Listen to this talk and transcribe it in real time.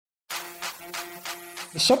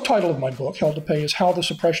The subtitle of my book, Hell to Pay, is How the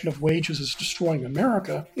Suppression of Wages is Destroying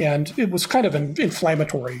America. And it was kind of an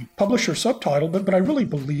inflammatory publisher subtitle, but I really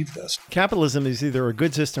believe this. Capitalism is either a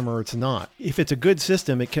good system or it's not. If it's a good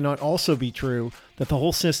system, it cannot also be true that the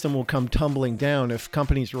whole system will come tumbling down if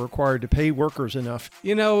companies are required to pay workers enough.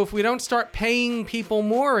 You know, if we don't start paying people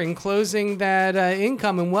more and closing that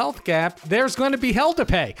income and wealth gap, there's going to be hell to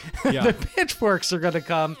pay. Yeah. The pitchforks are going to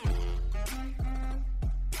come.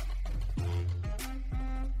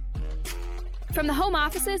 From the home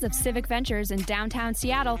offices of Civic Ventures in downtown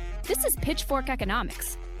Seattle, this is Pitchfork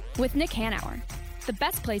Economics with Nick Hanauer, the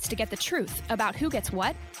best place to get the truth about who gets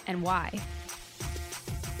what and why.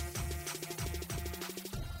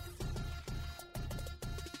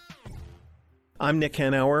 I'm Nick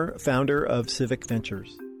Hanauer, founder of Civic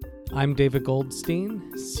Ventures. I'm David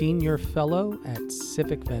Goldstein, Senior Fellow at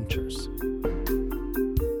Civic Ventures.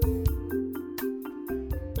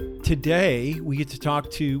 Today, we get to talk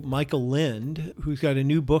to Michael Lind, who's got a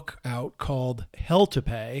new book out called Hell to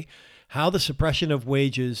Pay, How the Suppression of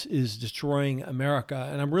Wages is Destroying America.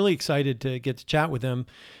 And I'm really excited to get to chat with him.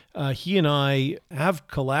 He and I have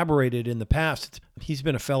collaborated in the past. He's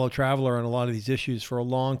been a fellow traveler on a lot of these issues for a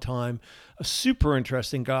long time, a super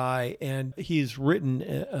interesting guy, and he's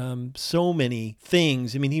written so many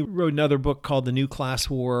things. I mean, he wrote another book called The New Class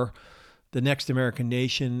War, The Next American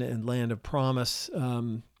Nation and Land of Promise.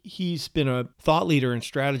 He's been a thought leader and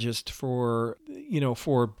strategist for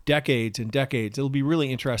decades and decades. It'll be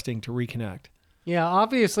really interesting to reconnect. Yeah,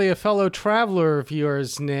 obviously a fellow traveler of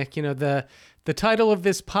yours, Nick. You know, the title of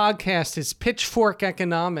this podcast is Pitchfork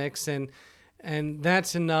Economics, and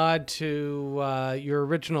that's a nod to your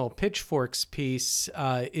original Pitchforks piece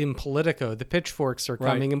in Politico. The pitchforks are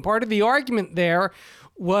coming. Right. And part of the argument there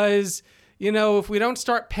was, you know, if we don't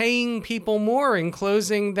start paying people more and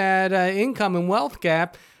closing that income and wealth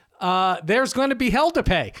gap, there's going to be hell to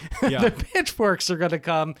pay. Yeah. The pitchforks are going to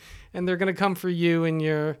come, and they're going to come for you and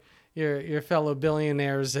your fellow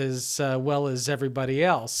billionaires as well as everybody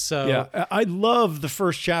else. So yeah, I love the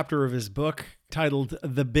first chapter of his book titled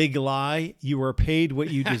 "The Big Lie: You Are Paid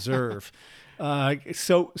What You Deserve."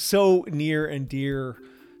 So near and dear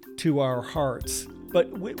to our hearts.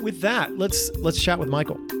 But with that, let's chat with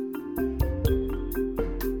Michael.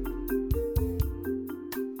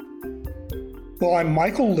 Well, I'm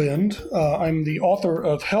Michael Lind. I'm the author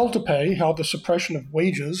of Hell to Pay, How the Suppression of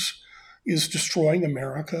Wages is Destroying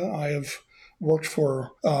America. I have worked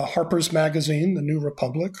for Harper's Magazine, The New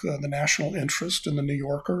Republic, The National Interest, and The New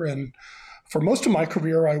Yorker. And for most of my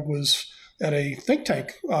career, I was at a think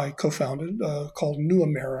tank I co-founded called New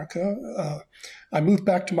America. I moved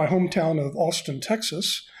back to my hometown of Austin,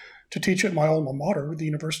 Texas, to teach at my alma mater, the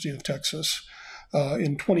University of Texas,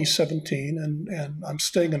 in 2017, and I'm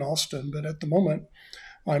staying in Austin, but at the moment,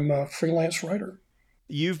 I'm a freelance writer.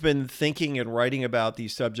 You've been thinking and writing about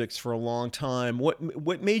these subjects for a long time.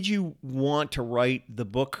 What made you want to write the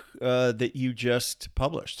book that you just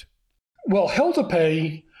published? Well, Hell to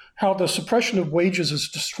Pay, How the Suppression of Wages is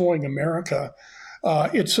Destroying America.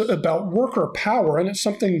 It's about worker power, and it's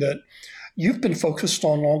something that you've been focused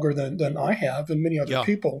on longer than I have and many other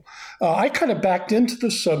people. I kind of backed into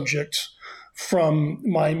the subject from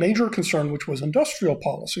my major concern, which was industrial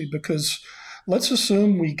policy, because let's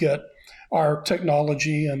assume we get our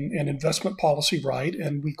technology and investment policy right,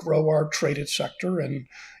 and we grow our traded sector and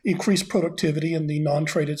increase productivity in the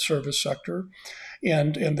non-traded service sector,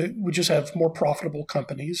 and we just have more profitable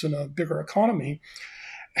companies and a bigger economy.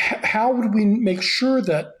 How would we make sure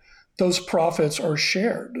that those profits are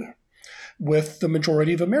shared with the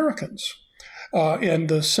majority of Americans? And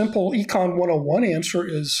the simple Econ 101 answer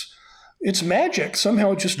is, it's magic.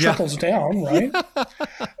 Somehow it just trickles down, right?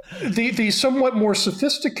 The somewhat more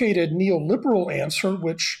sophisticated neoliberal answer,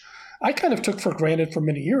 which I kind of took for granted for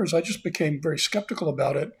many years, I just became very skeptical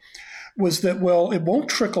about it, was that, well, it won't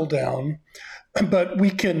trickle down, but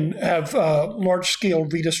we can have large-scale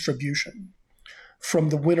redistribution from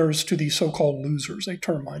the winners to the so-called losers, a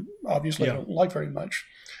term I obviously don't like very much.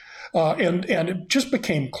 And it just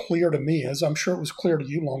became clear to me, as I'm sure it was clear to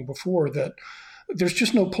you long before, that there's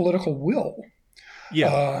just no political will.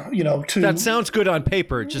 That sounds good on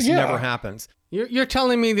paper. It just never happens. You're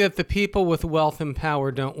telling me that the people with wealth and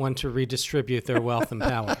power don't want to redistribute their wealth and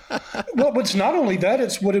power. Well, it's not only that,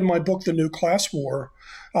 it's what in my book, The New Class War,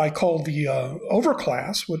 I call the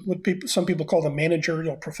overclass, what some people call the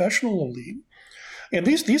managerial professional elite. And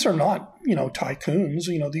these are not,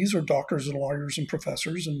 tycoons. These are doctors and lawyers and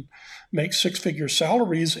professors and make six-figure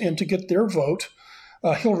salaries. And to get their vote,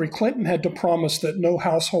 Hillary Clinton had to promise that no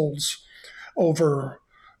households over,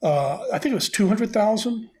 I think it was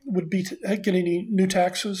 200,000 would be getting any new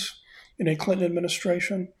taxes in a Clinton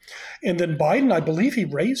administration. And then Biden, I believe he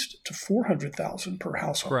raised it to $400,000 per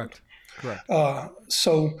household. Correct. Well,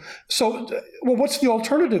 what's the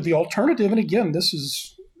alternative? The alternative, and again, this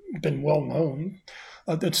has been well known,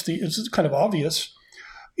 it's kind of obvious,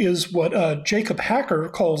 is what Jacob Hacker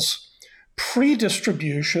calls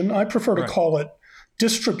pre-distribution. I prefer to call it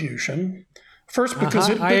distribution. First, because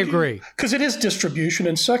I agree. Because it is distribution,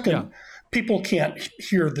 and second, people can't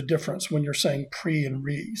hear the difference when you're saying pre and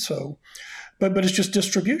re. So, but it's just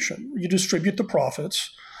distribution. You distribute the profits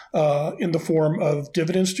in the form of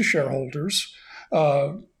dividends to shareholders,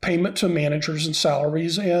 payment to managers and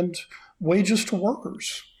salaries, and wages to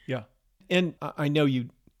workers. Yeah. And I know you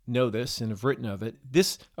know this and have written of it.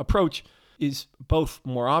 This approach is both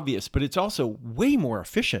more obvious, but it's also way more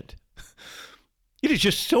efficient. It is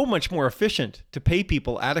just so much more efficient to pay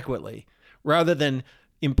people adequately rather than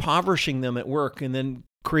impoverishing them at work and then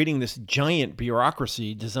creating this giant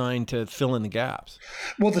bureaucracy designed to fill in the gaps.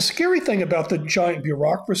 Well, the scary thing about the giant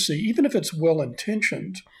bureaucracy, even if it's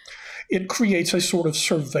well-intentioned, it creates a sort of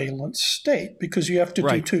surveillance state because you have to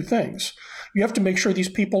do two things. You have to make sure these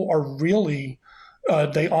people are really,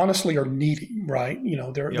 they honestly are needy, right?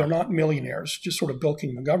 They're not millionaires, just sort of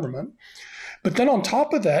bilking the government. But then on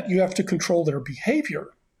top of that, you have to control their behavior.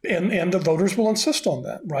 And the voters will insist on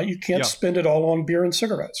that, right? You can't spend it all on beer and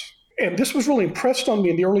cigarettes. And this was really impressed on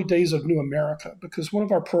me in the early days of New America because one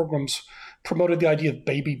of our programs promoted the idea of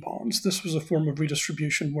baby bonds. This was a form of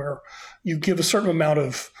redistribution where you give a certain amount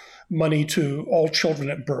of money to all children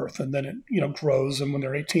at birth, and then it grows, and when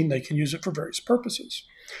they're 18, they can use it for various purposes.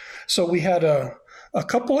 So we had a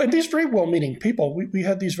couple, and these very well-meaning people, we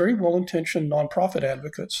had these very well-intentioned nonprofit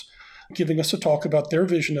advocates giving us a talk about their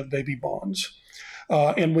vision of baby bonds.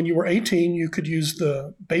 And when you were 18, you could use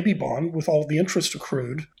the baby bond with all the interest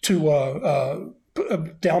accrued to put a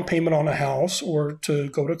down payment on a house or to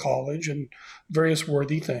go to college and various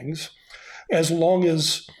worthy things, as long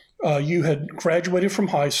as you had graduated from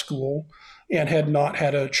high school and had not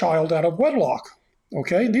had a child out of wedlock.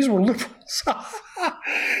 Okay, these were liberals.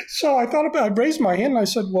 So I raised my hand and I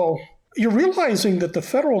said, well, you're realizing that the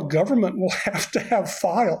federal government will have to have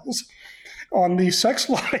files on the sex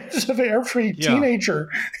lives of every teenager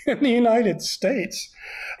in the United States.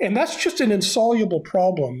 And that's just an insoluble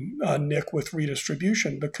problem, Nick, with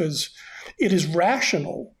redistribution, because it is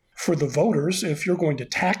rational for the voters, if you're going to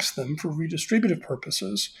tax them for redistributive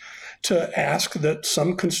purposes, to ask that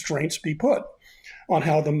some constraints be put on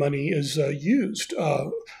how the money is used.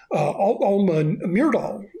 Alma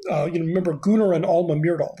Myrdal, remember Gunnar and Alma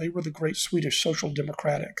Myrdal, they were the great Swedish social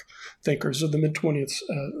democratic thinkers of the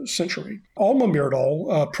mid-20th century. Alma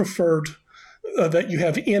Myrdal preferred that you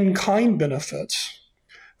have in-kind benefits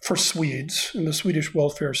for Swedes in the Swedish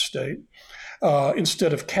welfare state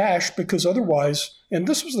instead of cash, because otherwise, and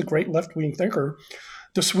this was the great left-wing thinker,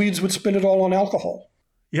 the Swedes would spend it all on alcohol.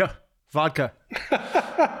 Yeah, vodka.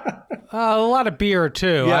 A lot of beer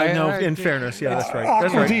too. Yeah, in fairness, that's right.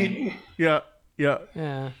 That's right.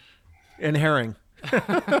 Yeah. And herring.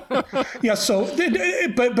 Yeah. So,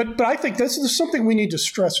 but I think this is something we need to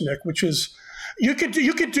stress, Nick, which is you could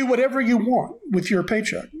do whatever you want with your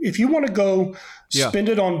paycheck. If you want to go spend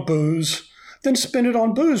it on booze, then spend it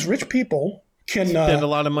on booze. Rich people can spend a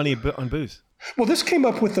lot of money on booze. Well, this came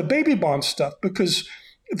up with the baby bond stuff because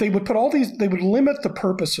they would limit the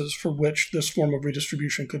purposes for which this form of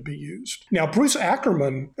redistribution could be used. Now, Bruce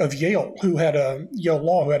Ackerman of Yale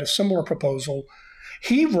Law, who had a similar proposal,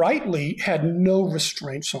 he rightly had no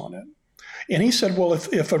restraints on it. And he said, well,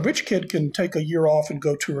 if a rich kid can take a year off and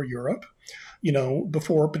go tour Europe,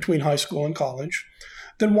 between high school and college,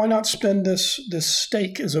 then why not spend this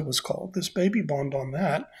stake, as it was called, this baby bond on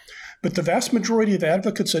that? But the vast majority of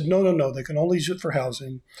advocates said, no, they can only use it for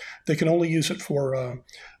housing. They can only use it for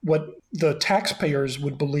what the taxpayers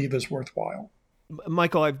would believe is worthwhile.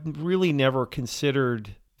 Michael, I've really never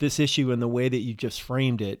considered this issue in the way that you just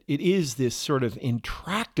framed it. It is this sort of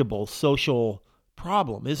intractable social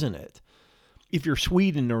problem, isn't it? If you're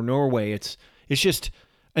Sweden or Norway, it's just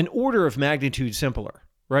an order of magnitude simpler,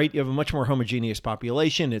 right? You have a much more homogeneous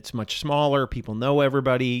population. It's much smaller. People know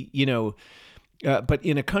everybody, but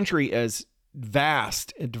in a country as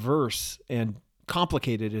vast and diverse and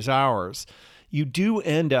complicated as ours, you do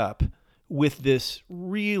end up with this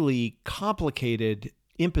really complicated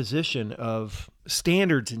imposition of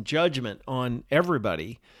standards and judgment on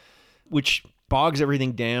everybody, which bogs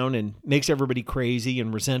everything down and makes everybody crazy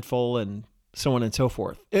and resentful and so on and so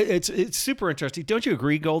forth. It's super interesting. Don't you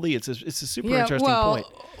agree, Goldie? It's a super interesting point.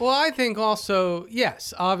 Well, I think also,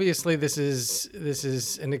 yes, obviously this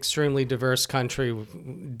is an extremely diverse country,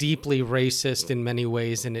 deeply racist in many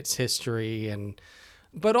ways in its history, and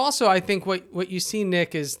But also, I think what you see,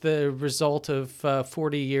 Nick, is the result of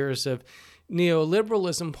 40 years of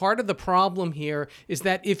neoliberalism. Part of the problem here is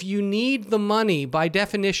that if you need the money, by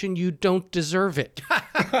definition, you don't deserve it.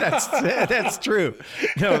 That's true.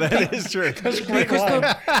 No, that is true. That's a great Because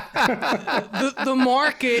line. the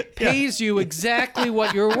market pays you exactly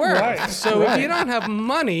what you're worth. Right, So if right. you don't have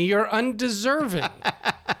money, you're undeserving.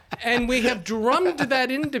 And we have drummed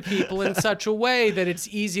that into people in such a way that it's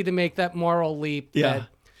easy to make that moral leap that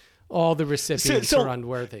all the recipients are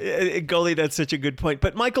unworthy. Gully, that's such a good point.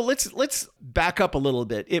 But Michael, let's back up a little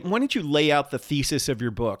bit. Why don't you lay out the thesis of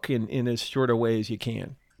your book in as short a way as you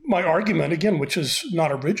can? My argument, again, which is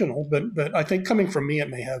not original, but I think coming from me, it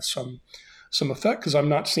may have some effect because I'm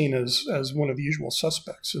not seen as one of the usual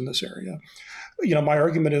suspects in this area. My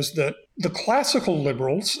argument is that the classical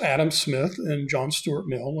liberals, Adam Smith and John Stuart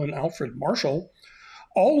Mill and Alfred Marshall,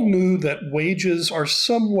 all knew that wages are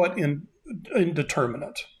somewhat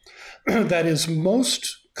indeterminate. That is,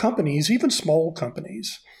 most companies, even small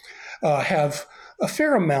companies, have a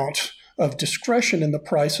fair amount of discretion in the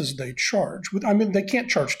prices they charge. I mean, they can't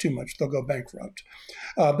charge too much; they'll go bankrupt.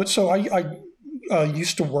 But so I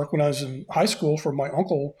used to work when I was in high school for my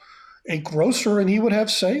uncle, a grocer, and he would have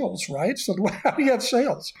sales, right? So how do you have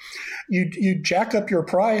sales? You jack up your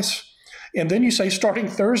price. And then you say, starting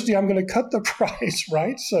Thursday, I'm going to cut the price,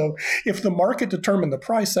 right? So if the market determined the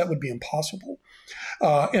price, that would be impossible.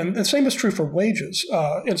 And the same is true for wages.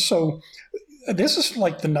 And so this is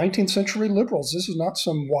like the 19th century liberals. This is not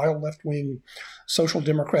some wild left-wing social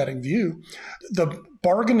democratic view. The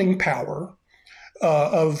bargaining power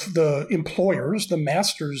of the employers, the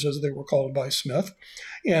masters, as they were called by Smith,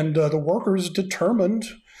 and the workers determined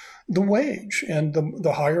the wage, and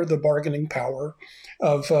the higher the bargaining power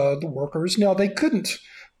of the workers. Now, they couldn't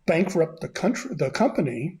bankrupt the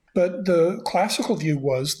company, but the classical view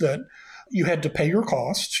was that you had to pay your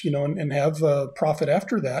costs, and have profit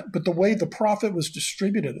after that. But the way the profit was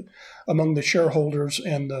distributed among the shareholders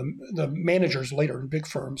and the managers later in big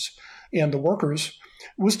firms and the workers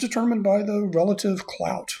was determined by the relative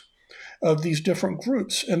clout of these different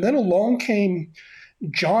groups. And then along came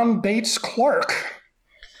John Bates Clark,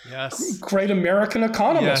 Yes. great American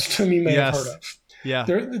economist whom you may have heard of. Yeah.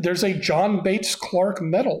 There's a John Bates Clark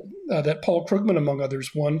medal that Paul Krugman, among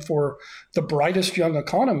others, won for the brightest young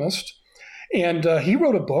economist. And he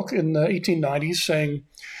wrote a book in the 1890s saying,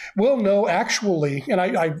 well, no, actually, and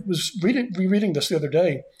I was rereading this the other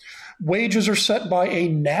day, wages are set by a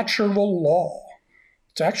natural law.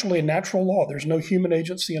 It's actually a natural law. There's no human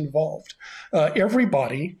agency involved.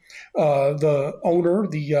 Everybody, the owner,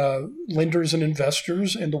 the lenders and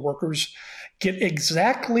investors, and the workers get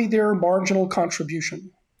exactly their marginal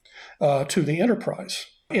contribution to the enterprise.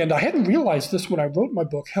 And I hadn't realized this when I wrote my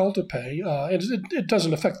book, Hell to Pay. It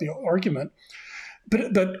doesn't affect the argument.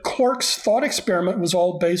 But Clark's thought experiment was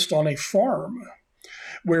all based on a farm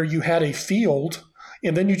where you had a field,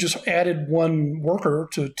 and then you just added one worker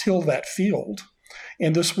to till that field.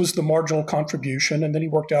 And this was the marginal contribution. And then he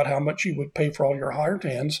worked out how much you would pay for all your hired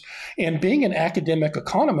hands. And being an academic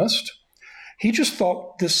economist, he just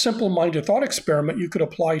thought this simple-minded thought experiment you could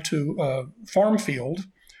apply to a farm field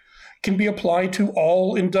can be applied to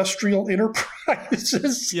all industrial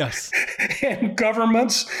enterprises and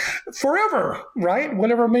governments forever, right?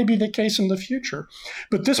 Whatever may be the case in the future.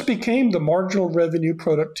 But this became the marginal revenue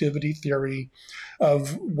productivity theory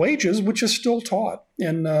of wages, which is still taught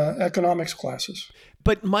in economics classes.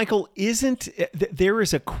 But Michael, there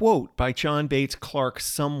is a quote by John Bates Clark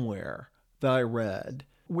somewhere that I read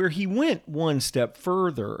where he went one step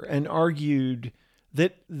further and argued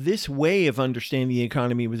that this way of understanding the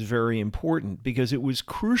economy was very important because it was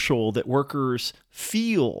crucial that workers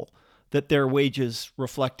feel that their wages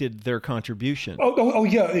reflected their contribution. Oh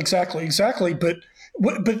yeah, exactly. But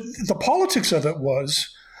the politics of it was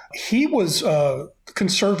he was a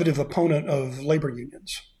conservative opponent of labor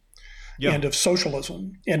unions and of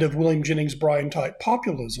socialism and of William Jennings Bryan type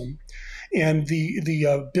populism. And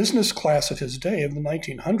the business class of his day, of the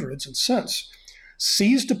 1900s and since,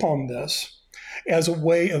 seized upon this as a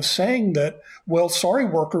way of saying that, well, sorry,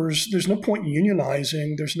 workers, there's no point in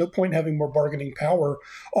unionizing. There's no point in having more bargaining power.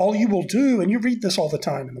 All you will do, and you read this all the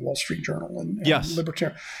time in the Wall Street Journal and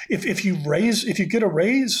Libertarian, if you get a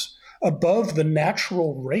raise above the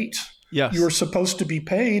natural rate you are supposed to be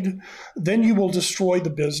paid, then you will destroy the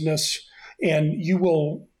business and you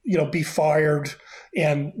will, be fired.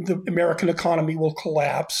 And the American economy will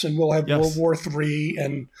collapse, and we'll have World War III,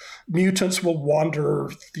 and mutants will wander.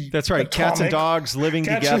 That's right. Cats and dogs living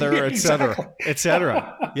together, et cetera, et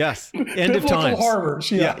cetera. Yes. End of times. Horrors.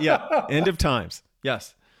 Yeah. End of times.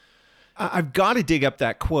 Yes. I've got to dig up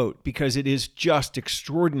that quote because it is just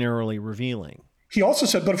extraordinarily revealing. He also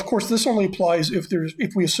said, but of course, this only applies if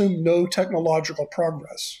we assume no technological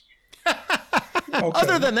progress. Okay.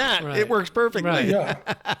 Other than that, Right. it works perfectly. Right. Yeah.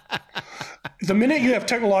 The minute you have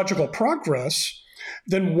technological progress,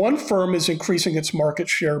 then one firm is increasing its market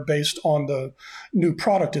share based on the new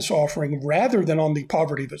product it's offering rather than on the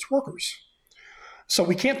poverty of its workers. So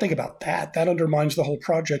we can't think about that. That undermines the whole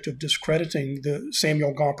project of discrediting the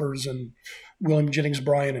Samuel Gompers and William Jennings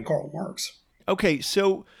Bryan and Karl Marx. Okay,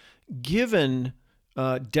 so given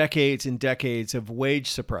decades and decades of wage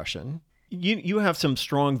suppression, you have some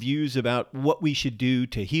strong views about what we should do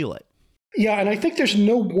to heal it. Yeah, and I think there's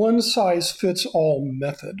no one-size-fits-all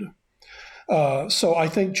method. So I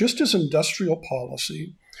think just as industrial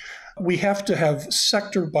policy, we have to have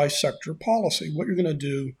sector-by-sector policy. What you're going to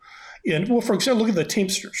do for example, look at the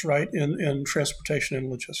Teamsters, right, in transportation and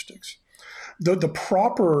logistics. The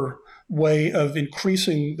proper way of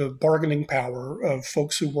increasing the bargaining power of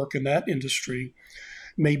folks who work in that industry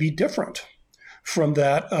may be different from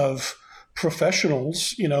that of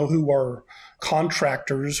professionals, who are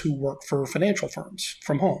contractors who work for financial firms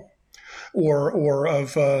from home, or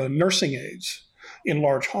of nursing aides in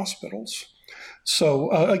large hospitals. So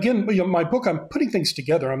again, my book, I'm putting things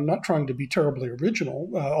together. I'm not trying to be terribly original,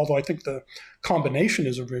 although I think the combination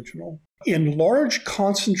is original. In large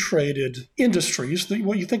concentrated industries,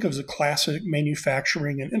 what you think of as the classic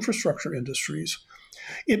manufacturing and infrastructure industries,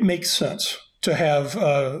 it makes sense to have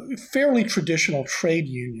fairly traditional trade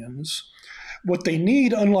unions. What they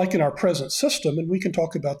need, unlike in our present system, and we can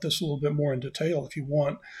talk about this a little bit more in detail if you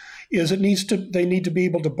want, is they need to be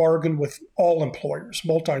able to bargain with all employers,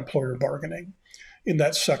 multi-employer bargaining in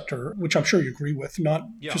that sector, which I'm sure you agree with, not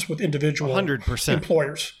just with individual 100%.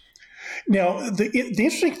 employers. Now, the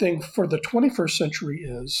interesting thing for the 21st century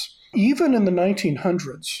is, even in the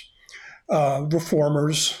 1900s,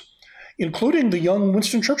 reformers, including the young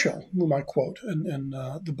Winston Churchill, whom I quote in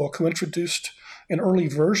the book, who introduced an early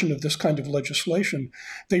version of this kind of legislation,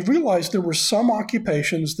 they realized there were some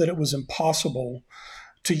occupations that it was impossible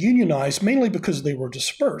to unionize, mainly because they were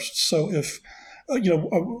dispersed. So if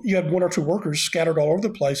you had one or two workers scattered all over the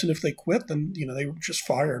place, and if they quit, then they were just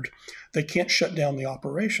fired. They can't shut down the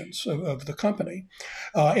operations of the company.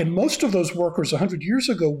 And most of those workers 100 years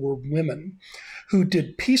ago were women who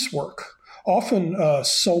did piecework, often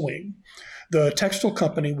sewing. The textile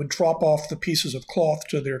company would drop off the pieces of cloth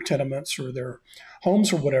to their tenements or their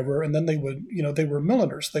homes or whatever, and then they would, they were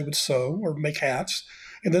milliners. They would sew or make hats,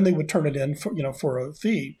 and then they would turn it in for a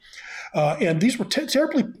fee. And these were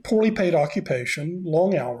terribly poorly paid occupation,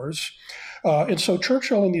 long hours. And so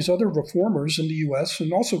Churchill and these other reformers in the U.S.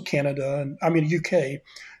 and also Canada, UK,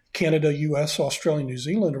 Canada, U.S., Australia, New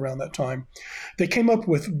Zealand around that time, they came up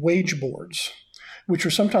with wage boards, which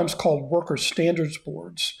are sometimes called workers' standards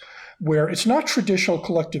boards, where it's not traditional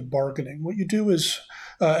collective bargaining. What you do is,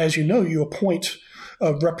 as you know, you appoint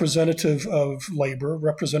a representative of labor,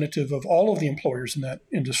 representative of all of the employers in that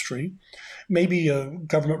industry, maybe a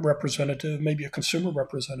government representative, maybe a consumer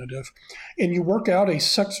representative, and you work out a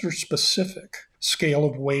sector-specific scale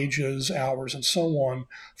of wages, hours, and so on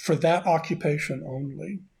for that occupation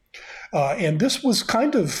only. And this was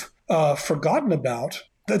kind of forgotten about.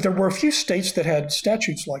 There were a few states that had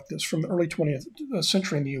statutes like this from the early 20th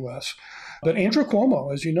century in the U.S., but Andrew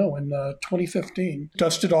Cuomo, as you know, in 2015,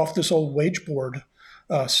 dusted off this old wage board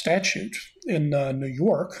statute in New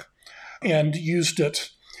York and used it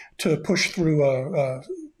to push through a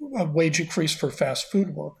wage increase for fast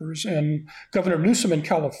food workers. And Governor Newsom in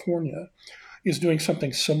California is doing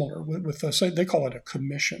something similar with they call it a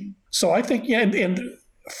commission. So I think, and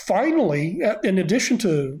finally, in addition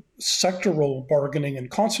to sectoral bargaining in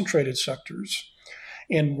concentrated sectors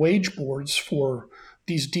and wage boards for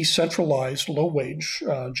these decentralized low-wage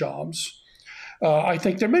jobs, I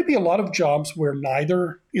think there may be a lot of jobs where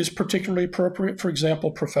neither is particularly appropriate, for example,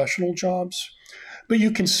 professional jobs, but you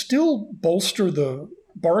can still bolster the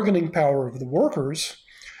bargaining power of the workers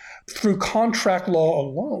through contract law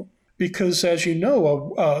alone. Because, as you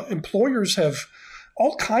know, employers have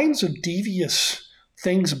all kinds of devious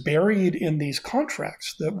things buried in these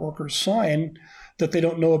contracts that workers sign that they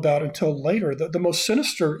don't know about until later. The most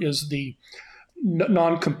sinister is the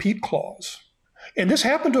non-compete clause. And this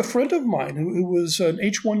happened to a friend of mine who was an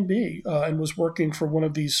H-1B and was working for one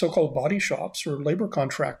of these so-called body shops or labor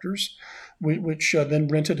contractors, which then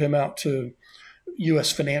rented him out to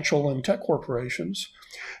U.S. financial and tech corporations.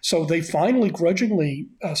 So they finally grudgingly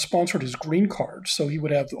sponsored his green card, so he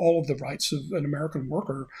would have all of the rights of an American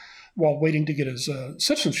worker while waiting to get his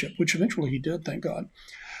citizenship, which eventually he did, thank God.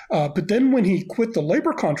 But then when he quit the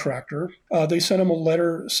labor contractor, they sent him a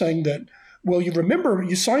letter saying that, well, you remember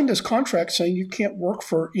you signed this contract saying you can't work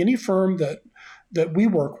for any firm that we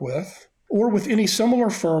work with or with any similar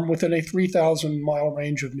firm within a 3,000-mile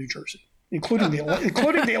range of New Jersey, including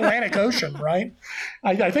the Atlantic Ocean, right?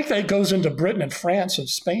 I think that goes into Britain and France and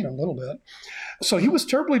Spain a little bit. So he was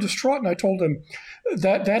terribly distraught, and I told him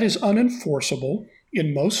that is unenforceable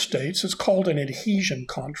in most states. It's called an adhesion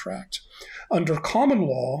contract. Under common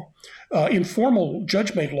law, informal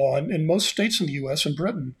judge-made law in most states in the U.S. and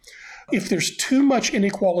Britain, if there's too much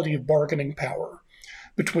inequality of bargaining power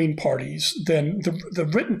between parties, then the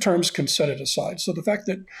written terms can set it aside. So the fact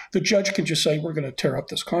that the judge can just say, we're going to tear up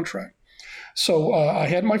this contract. So I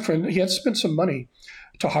had my friend, he had spent some money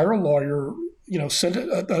to hire a lawyer, send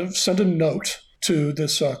a note to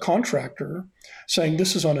this contractor saying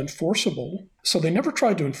this is unenforceable. So they never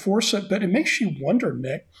tried to enforce it, but it makes you wonder,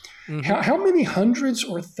 Nick, how many hundreds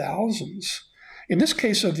or thousands, in this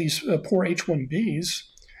case of these poor H-1Bs,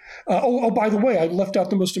 by the way, I left out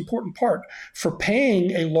the most important part. For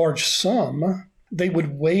paying a large sum, they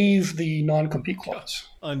would waive the non-compete clause.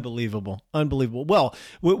 Unbelievable. Well,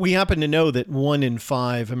 we happen to know that 1 in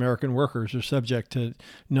 5 American workers are subject to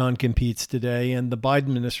non-competes today, and the Biden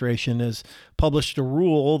administration has published a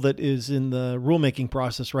rule that is in the rulemaking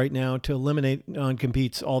process right now to eliminate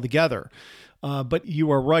non-competes altogether. But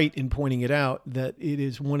you are right in pointing it out that it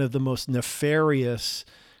is one of the most nefarious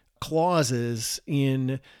clauses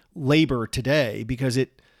in labor today, because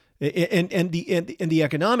the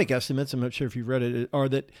economic estimates, I'm not sure if you've read it, are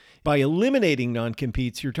that by eliminating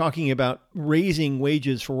non-competes, you're talking about raising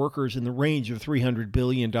wages for workers in the range of $300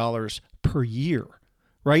 billion per year,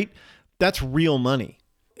 right? That's real money.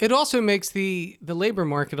 It also makes the labor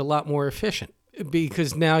market a lot more efficient,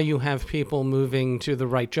 because now you have people moving to the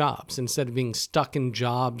right jobs instead of being stuck in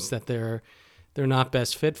jobs that they're not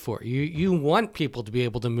best fit for. You want people to be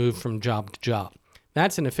able to move from job to job.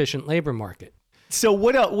 That's an efficient labor market. So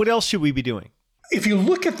what else should we be doing? If you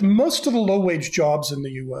look at most of the low-wage jobs in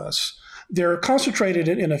the U.S., they're concentrated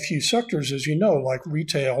in a few sectors, as you know, like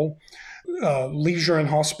retail, leisure and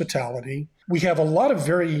hospitality. We have a lot of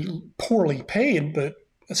very poorly paid but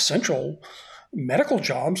essential medical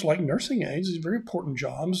jobs like nursing aides, very important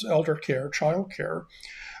jobs, elder care, child care.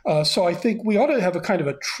 So I think we ought to have a kind of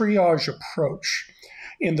a triage approach.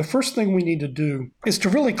 And the first thing we need to do is to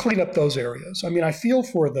really clean up those areas. I mean, I feel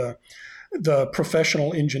for the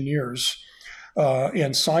professional engineers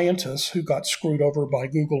and scientists who got screwed over by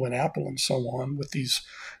Google and Apple and so on with these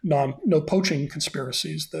no poaching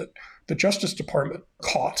conspiracies that the Justice Department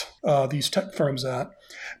caught these tech firms at.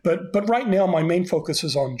 But right now, my main focus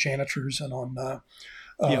is on janitors and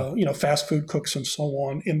on fast food cooks and so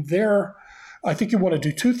on. And there, I think you want to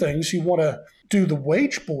do two things. You want to do the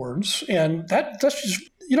wage boards, and that's just,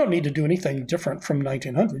 you don't need to do anything different from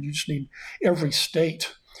 1900. You just need, every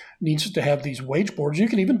state needs to have these wage boards. You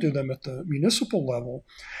can even do them at the municipal level.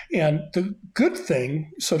 And the good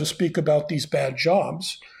thing, so to speak, about these bad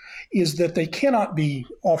jobs is that they cannot be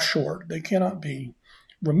offshored. They cannot be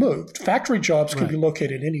removed. Factory jobs can be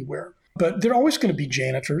located anywhere. But they're always going to be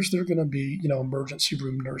janitors. They're going to be, emergency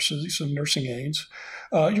room nurses and nursing aides.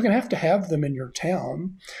 You're going to have them in your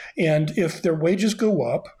town. And if their wages go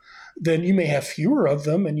up, then you may have fewer of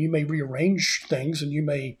them, and you may rearrange things, and you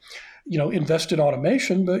may, invest in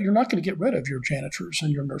automation, but you're not going to get rid of your janitors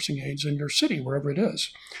and your nursing aides in your city, wherever it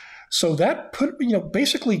is. So that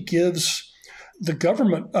basically gives the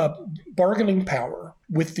government bargaining power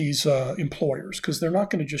with these employers, because they're not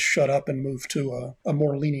going to just shut up and move to a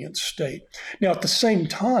more lenient state. Now, at the same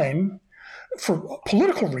time, for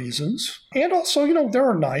political reasons, and also, there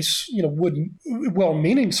are nice,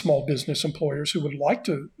 well-meaning small business employers who would like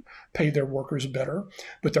to pay their workers better,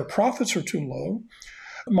 but their profits are too low.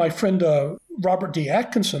 My friend Robert D.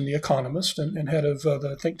 Atkinson, the economist and head of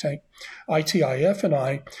the think tank ITIF, and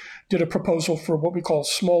I did a proposal for what we call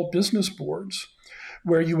small business boards,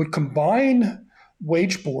 where you would combine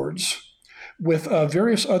wage boards with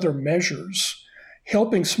various other measures,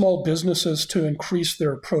 helping small businesses to increase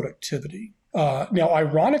their productivity. Now,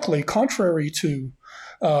 ironically, contrary to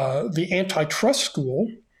the antitrust school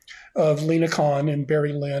of Lena Khan and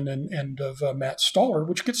Barry Lynn and of Matt Stoller,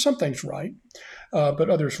 which gets some things right, but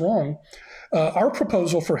others wrong, our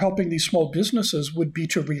proposal for helping these small businesses would be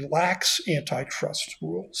to relax antitrust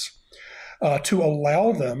rules, to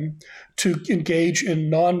allow them to engage in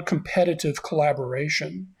non-competitive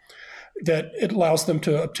collaboration that it allows them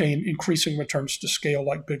to obtain increasing returns to scale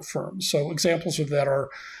like big firms. So examples of that are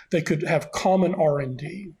they could have common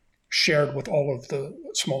R&D. shared with all of the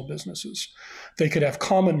small businesses. They could have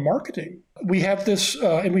common marketing. We have this,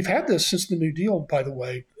 and we've had this since the New Deal, by the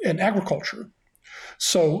way, in agriculture.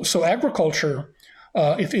 So agriculture,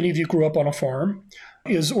 if any of you grew up on a farm,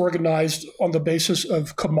 is organized on the basis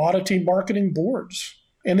of commodity marketing boards.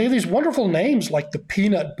 And they have these wonderful names like the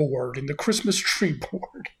Peanut Board and the Christmas Tree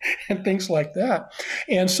Board and things like that.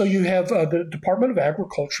 And so you have the Department of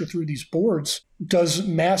Agriculture through these boards does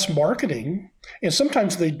mass marketing. And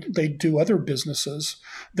sometimes they do other businesses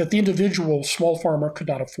that the individual small farmer could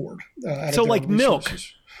not afford. So like milk,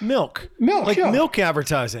 like yeah. milk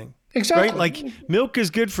advertising. Exactly. Right? Like milk is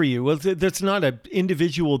good for you. Well, that's not an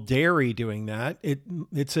individual dairy doing that.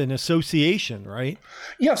 It's an association, right?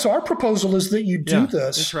 Yeah. So our proposal is that you do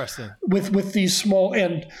this interesting. with these small,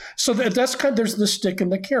 and so that's kind of, there's the stick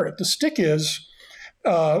and the carrot. The stick is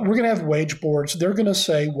we're going to have wage boards. They're going to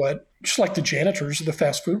say what, just like the janitors, the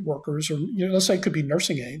fast food workers, or let's say it could be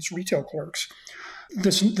nursing aides, retail clerks.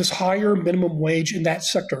 This higher minimum wage in that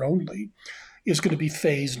sector only is going to be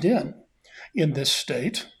phased in this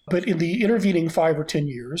state. But in the intervening 5 or 10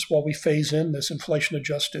 years, while we phase in this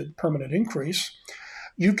inflation-adjusted permanent increase,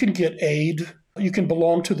 you can get aid. You can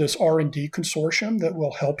belong to this R&D consortium that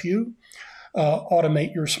will help you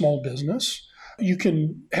automate your small business. You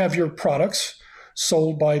can have your products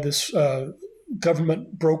sold by this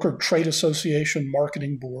government brokered trade association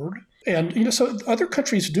marketing board. And so other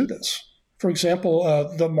countries do this. For example,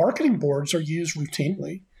 the marketing boards are used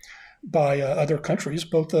routinely by other countries,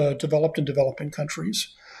 both developed and developing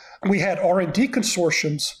countries. We had R&D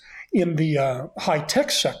consortiums in the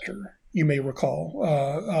high-tech sector, you may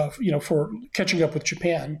recall, for catching up with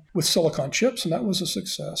Japan with silicon chips, and that was a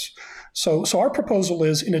success. So our proposal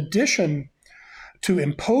is, in addition to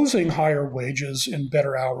imposing higher wages and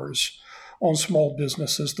better hours on small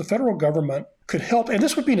businesses, the federal government could help, and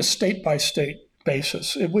this would be on a state-by-state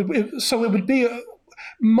basis. It would be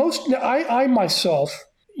I myself,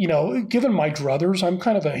 given my druthers, I'm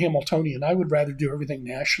kind of a Hamiltonian. I would rather do everything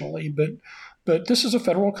nationally, but this is a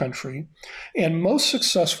federal country, and most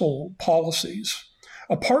successful policies,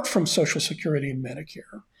 apart from Social Security and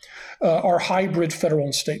Medicare, are hybrid federal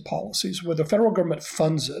and state policies where the federal government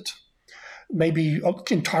funds it, maybe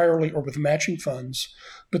entirely or with matching funds,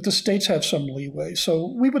 but the states have some leeway.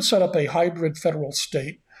 So we would set up a hybrid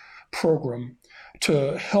federal-state program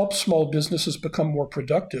to help small businesses become more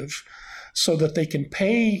productive so that they can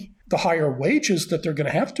pay the higher wages that they're going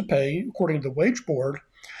to have to pay according to the wage board,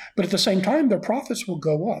 but at the same time, their profits will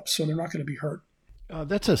go up, so they're not going to be hurt.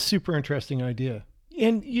 That's a super interesting idea.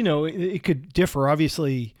 And, it could differ.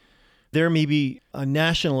 Obviously, there may be a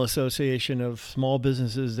national association of small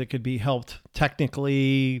businesses that could be helped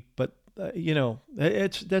technically, but,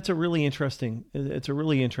 it's a really interesting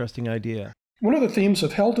idea. One of the themes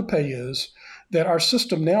of Hell to Pay is that our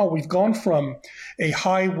system now, we've gone from a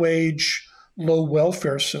high wage, low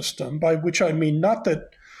welfare system, by which I mean not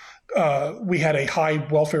that we had a high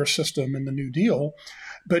welfare system in the New Deal,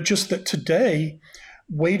 but just that today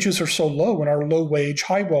wages are so low in our low wage,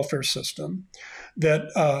 high welfare system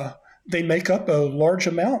that they make up a large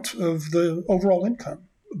amount of the overall income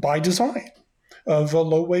by design of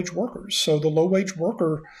low-wage workers. So the low-wage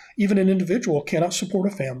worker, even an individual, cannot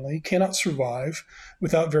support a family, cannot survive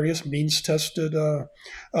without various means-tested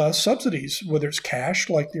subsidies, whether it's cash,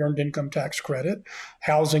 like the Earned Income Tax Credit,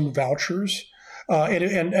 housing vouchers.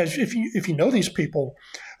 And as if you know these people,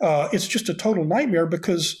 it's just a total nightmare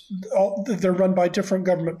because they're run by different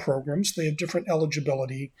government programs. They have different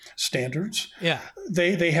eligibility standards. Yeah.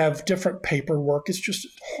 They have different paperwork. It's just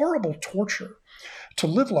horrible torture to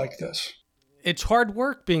live like this. It's hard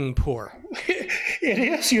work being poor. It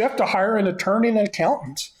is. You have to hire an attorney and an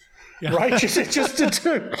accountant, right? just to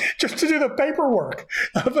do the paperwork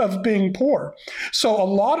of being poor. So a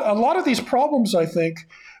lot of these problems, I think,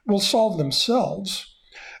 will solve themselves.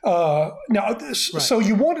 So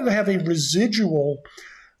you wanted to have a residual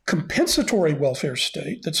compensatory welfare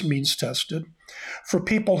state that's means tested for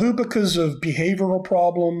people who, because of behavioral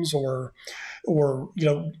problems or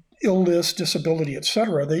illness, disability, et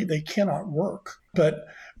cetera, they cannot work. But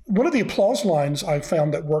one of the applause lines I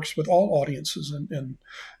found that works with all audiences in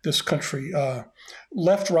this country,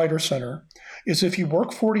 left, right, or center, is if you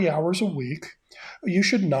work 40 hours a week, you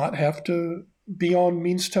should not have to be on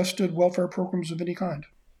means-tested welfare programs of any kind.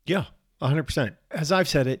 Yeah, 100%. As I've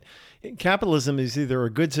said it, capitalism is either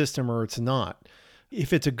a good system or it's not.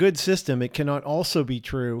 If it's a good system, it cannot also be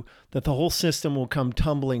true that the whole system will come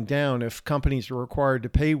tumbling down if companies are required to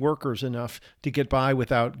pay workers enough to get by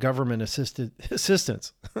without government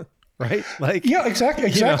assistance, right? Yeah, exactly.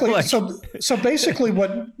 So basically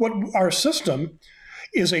what our system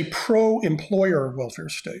is a pro-employer welfare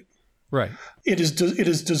state. Right. It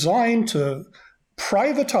is designed to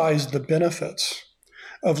privatize the benefits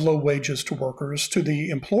of low wages to workers, to the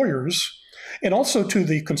employers, and also to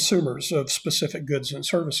the consumers of specific goods and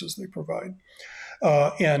services they provide.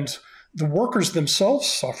 And the workers themselves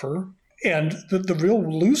suffer, and the real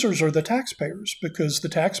losers are the taxpayers, because the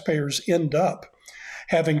taxpayers end up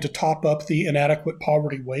having to top up the inadequate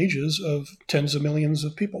poverty wages of tens of millions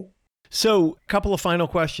of people. So, a couple of final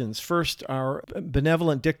questions. First, our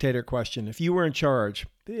benevolent dictator question. If you were in charge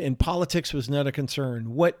and politics was not a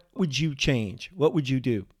concern, what would you change? What would you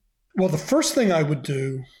do? Well, the first thing I would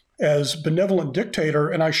do as benevolent dictator,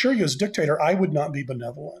 and I assure you as dictator, I would not be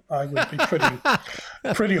benevolent. I would be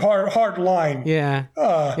pretty hard line. Yeah.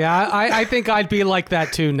 I think I'd be like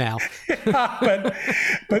that too now.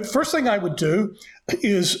 But first thing I would do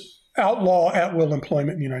is outlaw at-will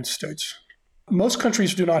employment in the United States. Most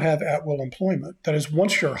countries do not have at-will employment. That is,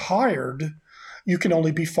 once you're hired, you can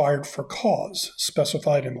only be fired for cause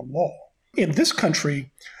specified in the law. In this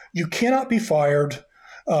country, you cannot be fired,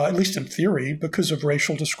 at least in theory, because of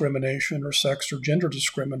racial discrimination or sex or gender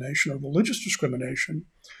discrimination or religious discrimination,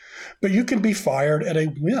 but you can be fired at a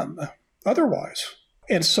whim otherwise.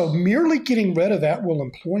 And so merely getting rid of at-will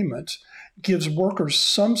employment gives workers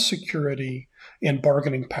some security and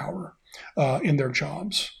bargaining power in their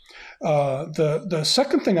jobs. The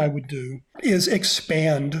second thing I would do is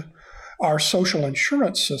expand our social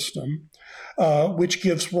insurance system, which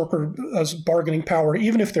gives workers bargaining power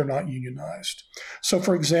even if they're not unionized. So,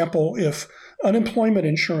 for example, if unemployment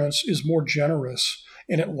insurance is more generous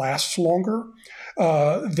and it lasts longer,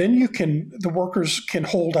 then the workers can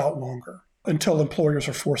hold out longer until employers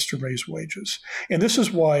are forced to raise wages. And this is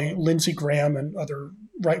why Lindsey Graham and other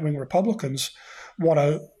right-wing Republicans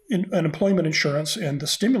want unemployment insurance and the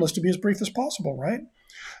stimulus to be as brief as possible, right?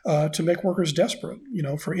 To make workers desperate,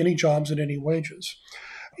 for any jobs and any wages.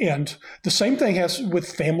 And the same thing has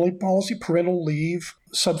with family policy, parental leave,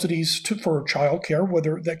 subsidies for child care,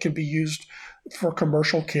 whether that can be used for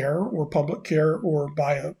commercial care or public care or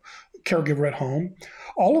by a caregiver at home.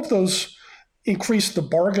 All of those increase the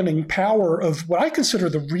bargaining power of what I consider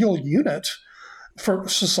the real unit for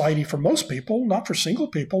society for most people, not for single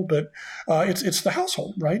people, but it's the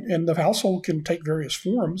household, right? And the household can take various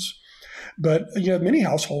forms. But you have many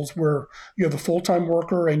households where you have a full-time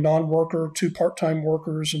worker, a non-worker, 2 part-time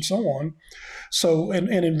workers, and so on. So, and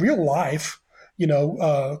in real life,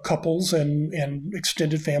 couples and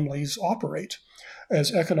extended families operate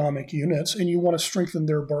as economic units, and you want to strengthen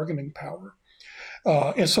their bargaining power.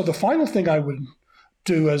 And so the final thing I would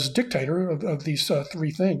do as dictator of these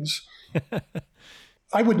 3 things,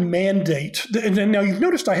 I would mandate, and now you've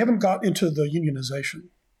noticed I haven't got into the unionization.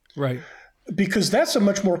 Right. Because that's a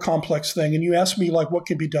much more complex thing. And you asked me, what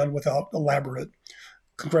can be done without elaborate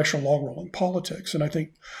congressional long rolling politics. And I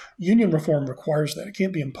think union reform requires that. It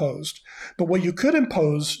can't be imposed. But what you could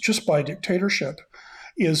impose just by dictatorship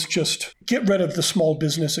is just get rid of the small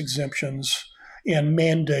business exemptions and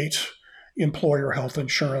mandate employer health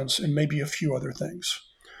insurance and maybe a few other things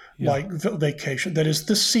like vacation. That is,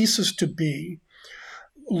 this ceases to be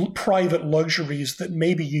private luxuries that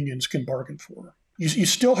maybe unions can bargain for. You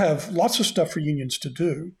still have lots of stuff for unions to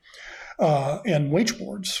do and wage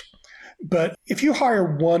boards. But if you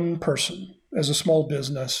hire one person as a small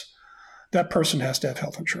business, that person has to have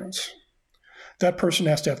health insurance. That person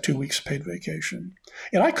has to have 2 weeks paid vacation.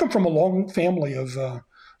 And I come from a long family of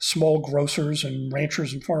small grocers and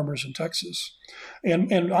ranchers and farmers in Texas.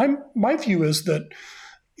 And my view is that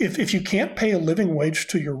if you can't pay a living wage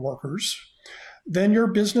to your workers, then your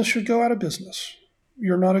business should go out of business.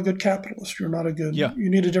 You're not a good capitalist. You're not a good, you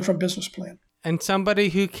need a different business plan. And somebody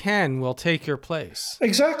who will take your place.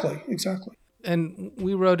 Exactly. And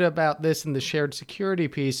we wrote about this in the shared security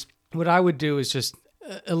piece. What I would do is just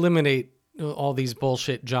eliminate all these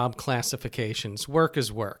bullshit job classifications. Work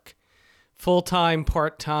is work. Full-time,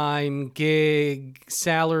 part-time, gig,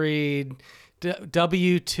 salaried,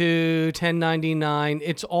 W-2, 1099,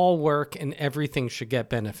 it's all work and everything should get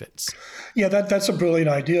benefits. Yeah, that's a brilliant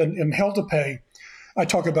idea. And Hell to Pay, I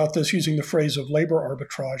talk about this using the phrase of labor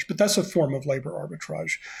arbitrage, but that's a form of labor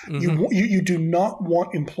arbitrage. Mm-hmm. You do not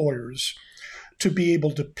want employers to be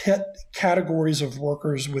able to pit categories of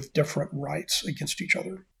workers with different rights against each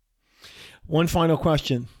other. One final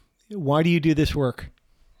question. Why do you do this work?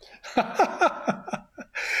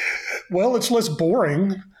 Well, it's less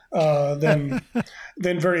boring than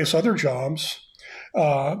various other jobs.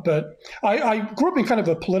 But I grew up in kind of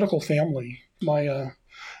a political family. My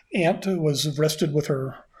aunt was arrested with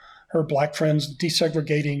her black friends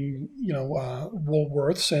desegregating,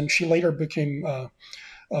 Woolworths, and she later became a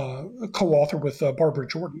co-author with Barbara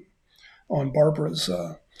Jordan on Barbara's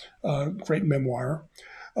great memoir.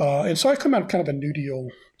 And so I come out of kind of a New Deal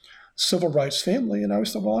civil rights family, and I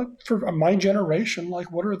always thought, well, for my generation,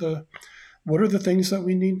 like what are the things that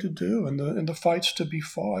we need to do and the fights to be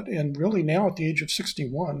fought? And really now at the age of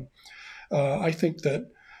 61, I think that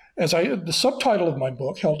the subtitle of my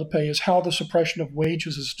book, Hell to Pay, is How the Suppression of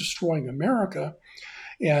Wages is Destroying America.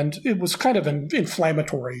 And it was kind of an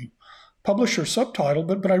inflammatory publisher subtitle,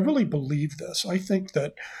 but I really believe this. I think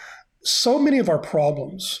that so many of our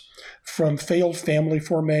problems, from failed family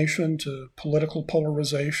formation to political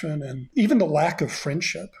polarization and even the lack of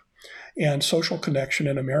friendship and social connection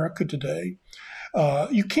in America today,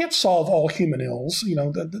 you can't solve all human ills.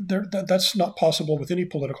 That's not possible with any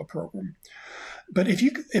political program. But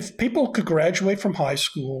if people could graduate from high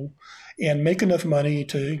school and make enough money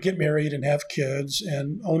to get married and have kids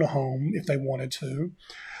and own a home if they wanted to,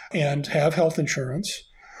 and have health insurance,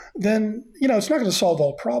 then it's not going to solve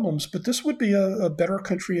all problems. But this would be a better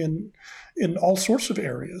country in all sorts of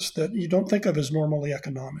areas that you don't think of as normally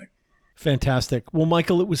economic. Fantastic. Well,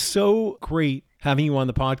 Michael, it was so great having you on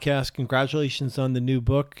the podcast. Congratulations on the new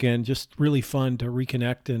book, and just really fun to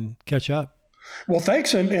reconnect and catch up. Well,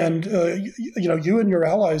 thanks. And you and your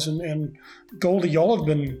allies and Goldie, y'all have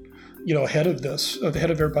been, ahead of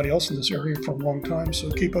everybody else in this area for a long time.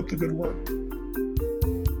 So keep up the good work.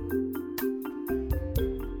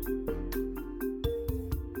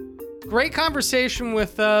 Great conversation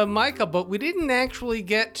with Michael, but we didn't actually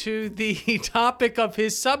get to the topic of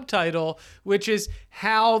his subtitle, which is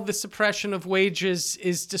How the Suppression of Wages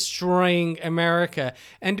is Destroying America.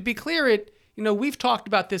 And to be clear, we've talked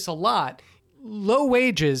about this a lot. Low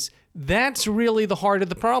wages, that's really the heart of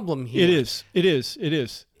the problem here. It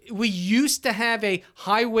is. We used to have a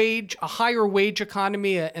higher wage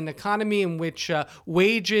economy, an economy in which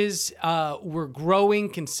wages were growing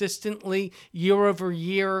consistently year over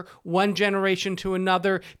year, one generation to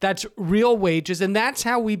another. That's real wages, and that's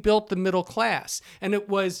how we built the middle class. And it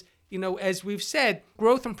was, as we've said,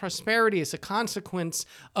 growth and prosperity is a consequence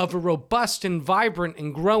of a robust and vibrant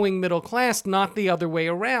and growing middle class, not the other way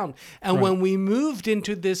around. And Right. when we moved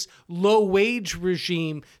into this low wage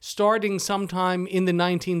regime, starting sometime in the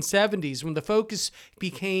 1970s, when the focus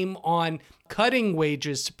became on cutting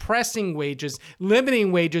wages, suppressing wages,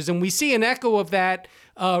 limiting wages, and we see an echo of that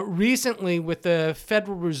recently with the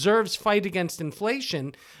Federal Reserve's fight against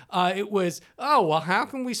inflation. It was, how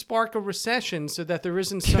can we spark a recession so that there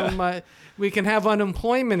isn't so much, we can have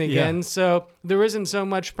unemployment again, so there isn't so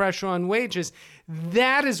much pressure on wages.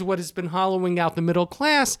 That is what has been hollowing out the middle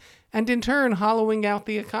class and in turn hollowing out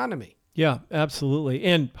the economy. Yeah, absolutely.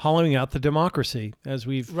 And hollowing out the democracy, as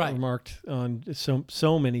we've Right. remarked on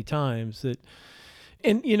so many times.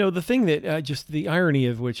 And the thing that just the irony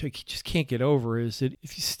of which I just can't get over is that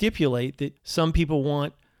if you stipulate that some people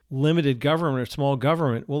want limited government or small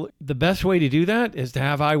government, well, the best way to do that is to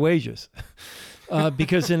have high wages.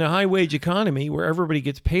 Because in a high wage economy where everybody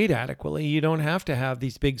gets paid adequately, you don't have to have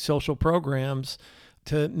these big social programs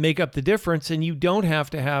to make up the difference. And you don't have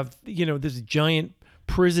to have, this giant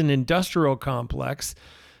prison industrial complex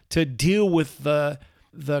to deal with the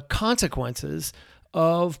consequences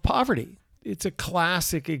of poverty. It's a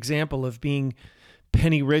classic example of being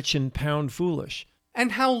penny rich and pound foolish.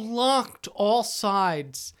 And how locked all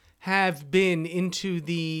sides have been into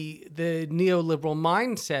the neoliberal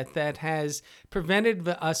mindset that has prevented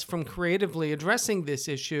us from creatively addressing this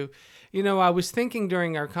issue. I was thinking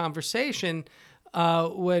during our conversation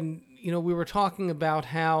when, we were talking about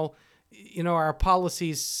how, our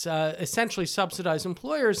policies essentially subsidize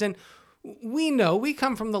employers. And we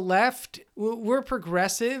come from the left, we're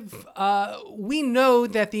progressive. We know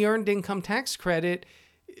that the Earned Income Tax Credit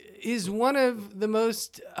is one of the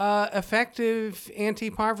most effective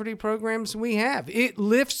anti-poverty programs we have. It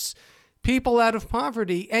lifts people out of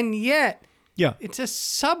poverty, and yet it's a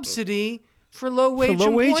subsidy for low-wage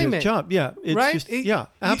employment. Wages job, it's right? just,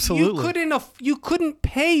 absolutely. You couldn't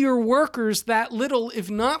pay your workers that little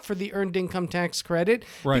if not for the Earned Income Tax Credit,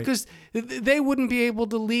 Right. because they wouldn't be able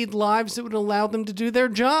to lead lives that would allow them to do their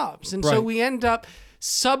jobs. And so Right. we end up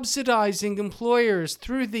subsidizing employers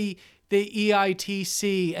through the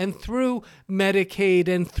EITC and through Medicaid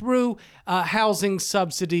and through housing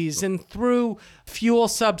subsidies and through fuel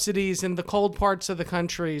subsidies in the cold parts of the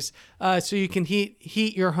countries, so you can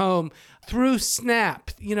heat your home, through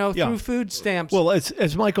SNAP, through food stamps. Well,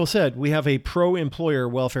 as Michael said, we have a pro-employer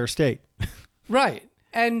welfare state. Right.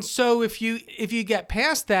 And so if you get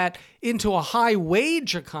past that into a high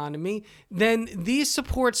wage economy, then these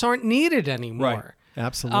supports aren't needed anymore. Right.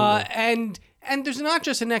 Absolutely. And there's not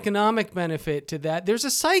just an economic benefit to that. There's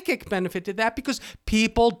a psychic benefit to that because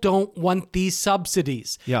people don't want these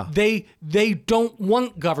subsidies. Yeah. They don't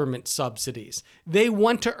want government subsidies. They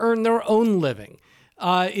want to earn their own living.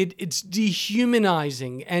 It's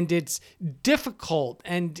dehumanizing, and it's difficult,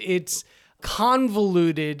 and it's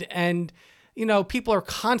convoluted, and people are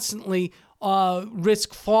constantly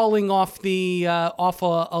risk falling off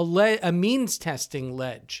a means testing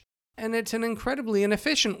ledge. And it's an incredibly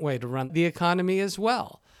inefficient way to run the economy as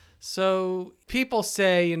well. So people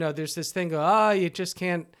say, there's this thing, you just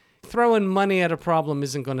can't, throwing money at a problem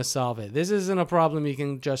isn't going to solve it. This isn't a problem you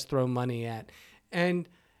can just throw money at. And,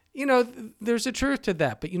 there's a truth to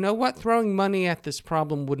that. But you know what? Throwing money at this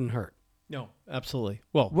problem wouldn't hurt. No, absolutely.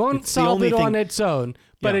 Well, won't it's the solve only it thing... on its own,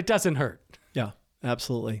 but Yeah. it doesn't hurt. Yeah,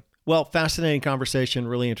 absolutely. Well, fascinating conversation.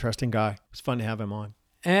 Really interesting guy. It's fun to have him on.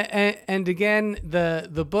 And again,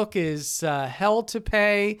 the book is Hell to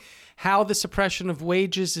Pay, How the Suppression of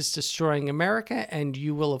Wages is Destroying America. And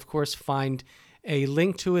you will, of course, find a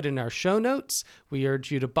link to it in our show notes. We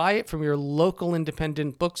urge you to buy it from your local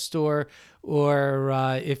independent bookstore, or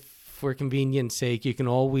if for convenience sake, you can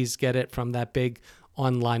always get it from that big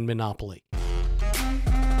online monopoly.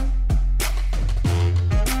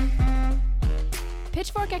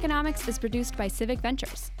 Pitchfork Economics is produced by Civic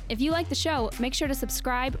Ventures. If you like the show, make sure to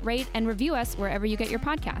subscribe, rate, and review us wherever you get your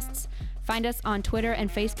podcasts. Find us on Twitter and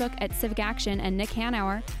Facebook at Civic Action and Nick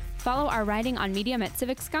Hanauer. Follow our writing on Medium at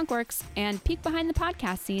Civic Skunkworks, and peek behind the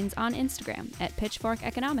podcast scenes on Instagram at Pitchfork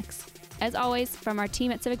Economics. As always, from our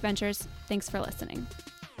team at Civic Ventures, thanks for listening.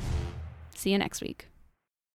 See you next week.